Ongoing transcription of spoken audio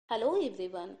Hello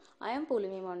everyone, I am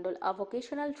POULAMI MANDAL, a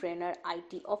vocational trainer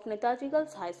IT of NETAJI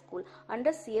Girls High School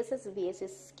under CSS-VSE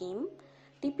scheme,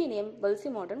 TP name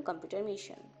GALSI Modern Computer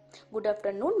Mission. Good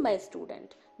afternoon my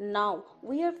student. Now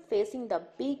we are facing the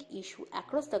big issue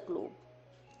across the globe.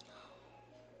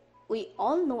 We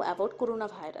all know about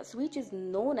coronavirus, which is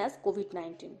known as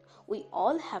COVID-19. We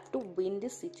all have to win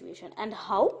this situation. And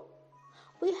how?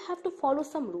 We have to follow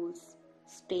some rules.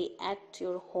 Stay at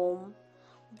your home.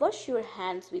 Wash your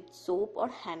hands with soap or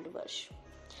hand wash.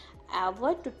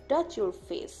 Avoid to touch your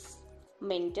face.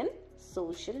 Maintain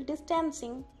social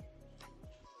distancing.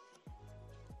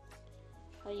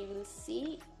 You will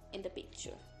see in the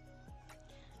picture.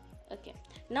 Okay.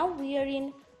 Now we are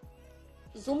in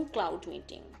Zoom cloud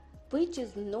meeting, which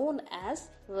is known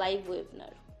as live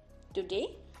webinar.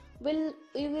 Today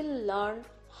we will learn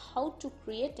how to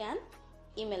create an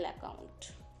email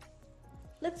account.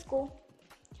 Let's go.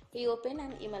 We open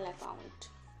an email account.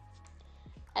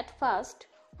 At first,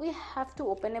 we have to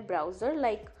open a browser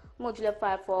like Mozilla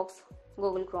Firefox,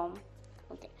 Google Chrome.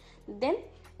 Okay. Then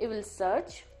we will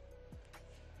search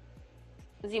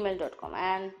gmail.com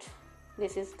and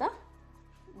this is the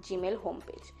Gmail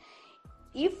homepage.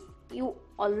 If you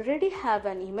already have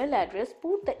an email address,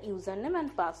 put the username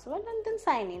and password and then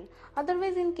sign in.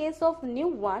 Otherwise, in case of new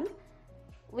one,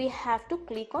 we have to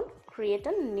click on create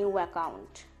a new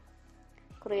account.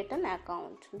 Create an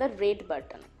account, the red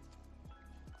button.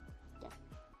 Yeah.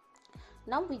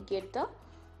 Now we get the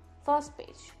first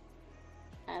page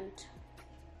and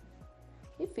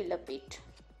we fill up it.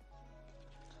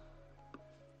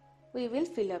 We will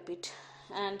fill up it,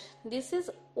 and this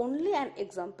is only an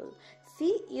example.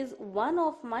 She is one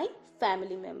of my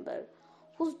family member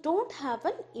who don't have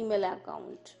an email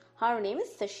account. Her name is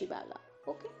Sashibala.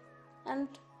 Okay, and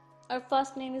her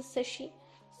first name is Sashi.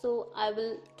 So I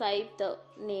will type the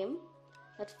name.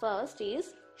 At first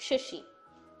is Shashi,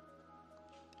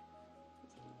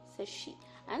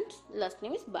 and last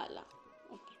name is Bala.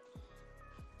 Okay.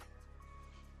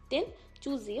 Then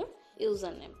choose your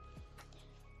username,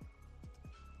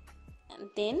 and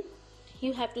then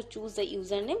you have to choose the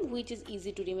username which is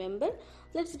easy to remember.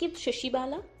 Let's give Shashi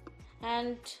Bala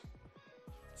and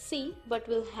see what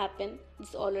will happen.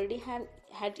 This already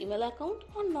had email account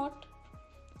or not.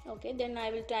 Okay, then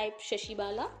I will type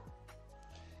Shashibala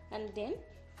and then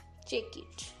check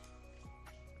it.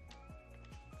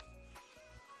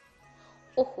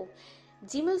 Oh,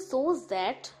 Gmail shows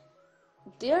that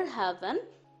there have an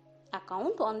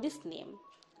account on this name.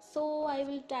 So I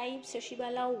will type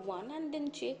Shashibala1 and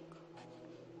then check.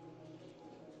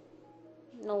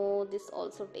 No, this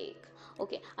also take.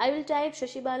 Okay, I will type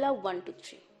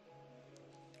Shashibala123.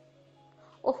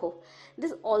 Oh,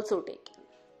 this also taken.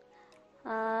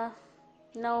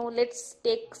 Now let's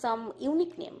take some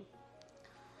unique name.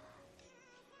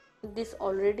 This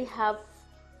already have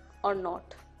or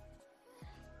not.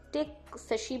 Take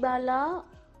Sashibala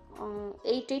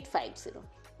 8850.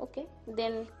 Okay,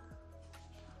 then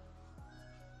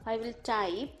I will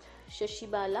type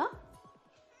Shashibala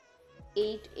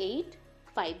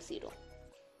 8850.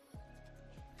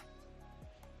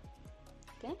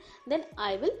 Okay, then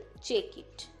I will check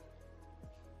it.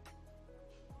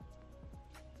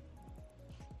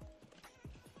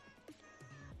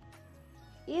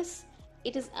 Yes,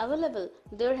 it is available.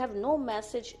 There have no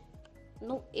message,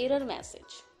 no error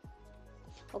message.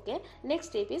 Okay, next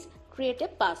step is create a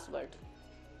password.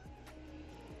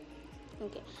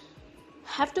 Okay,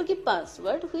 have to give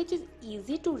password which is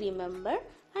easy to remember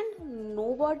and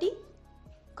nobody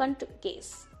can't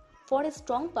guess. For a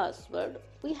strong password,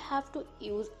 we have to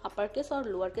use uppercase or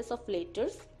lowercase of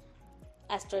letters,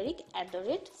 asterisk, @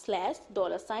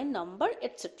 $,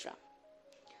 etc.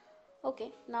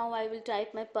 Okay, now I will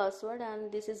type my password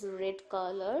and this is red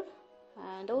color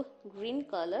and green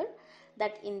color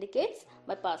that indicates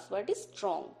my password is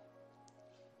strong.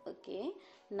 Okay,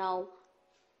 now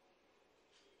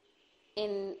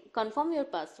in confirm your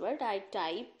password, I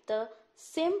type the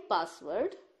same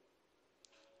password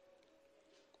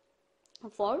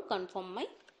for confirm my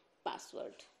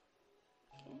password.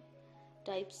 Okay,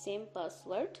 type same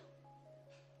password.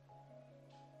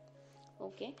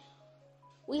 Okay,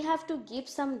 we have to give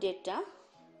some data,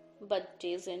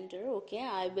 birthday, gender. Okay,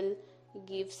 I will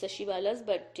give Sashibala's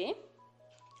birthday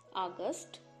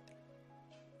August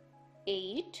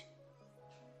 8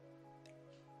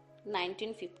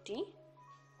 1950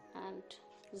 and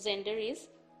gender is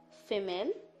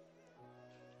female,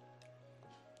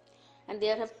 and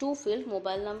there have two fields,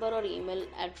 mobile number or email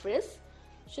address.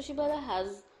 Shashibala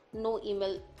has no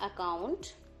email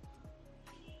account.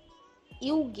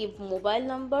 You give mobile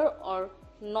number or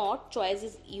not, choice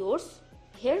is yours.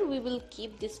 here we will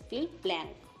keep this field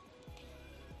blank.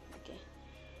 Okay,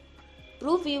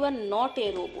 prove you are not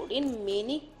a robot. In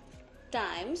many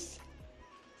times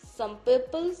some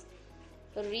people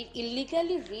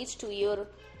illegally reach to your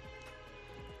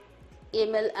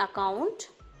email account.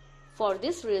 For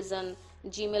this reason,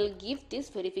 Gmail gives this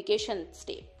verification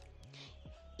step.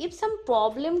 If some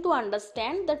problem to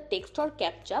understand the text or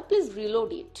captcha, please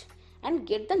reload it and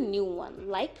get the new one,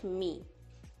 like me.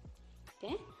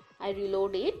 Okay, I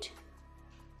reload it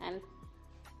and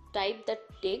type the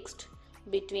text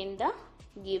between the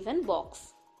given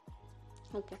box.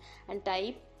 Okay, and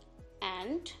type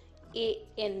and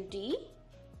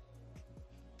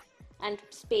and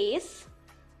space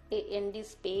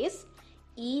space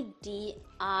EDIALEM.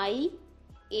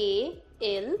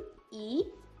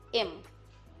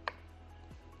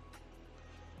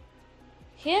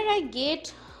 Here I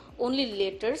get only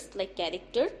letters like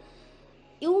character.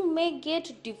 You may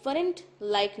get different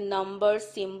like numbers,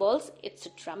 symbols,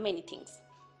 etc. many things.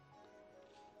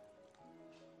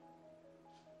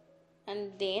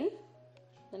 And then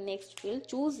the next field,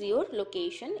 choose your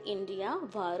location, India,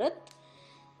 Bharat.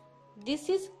 This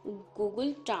is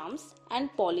Google terms and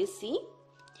policy.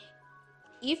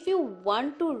 If you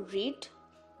want to read,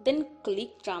 then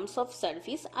click terms of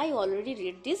service. I already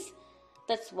read this.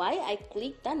 That's why I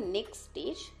click the next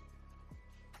stage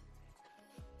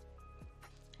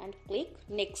and click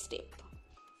next step.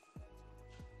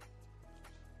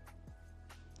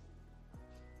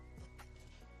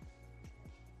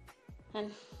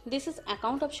 And this is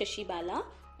account of Shashi Bala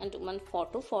and one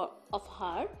photo of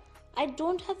her. I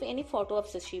don't have any photo of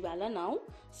Shashi Bala now,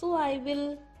 so I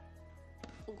will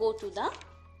go to the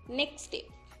next step.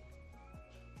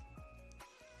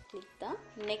 Click the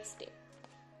next step.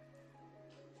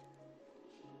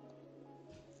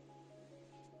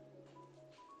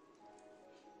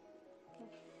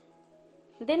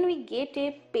 Then we get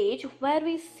a page where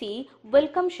we see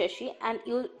welcome Shashi and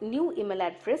your new email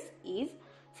address is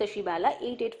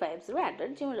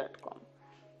shashibala8850@gmail.com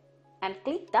and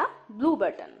click the blue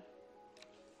button.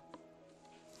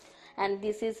 And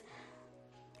this is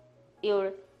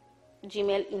your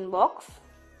Gmail inbox,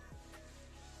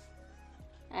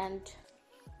 and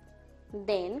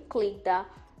then click the,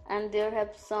 and there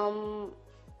have some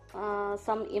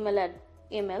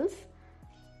emails,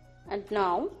 and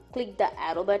now click the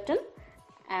arrow button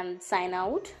and sign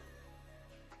out,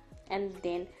 and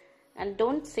then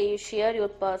don't share your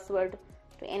password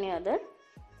to any other,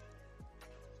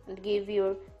 and give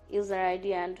your user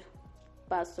ID and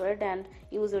password and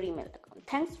use your email account.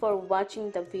 Thanks for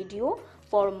watching the video.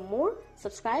 For more,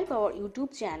 subscribe our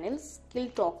YouTube channel Skill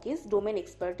Talkies Domain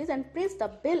Expertise and press the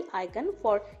bell icon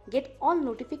for get all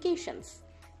notifications.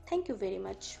 Thank you very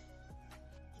much.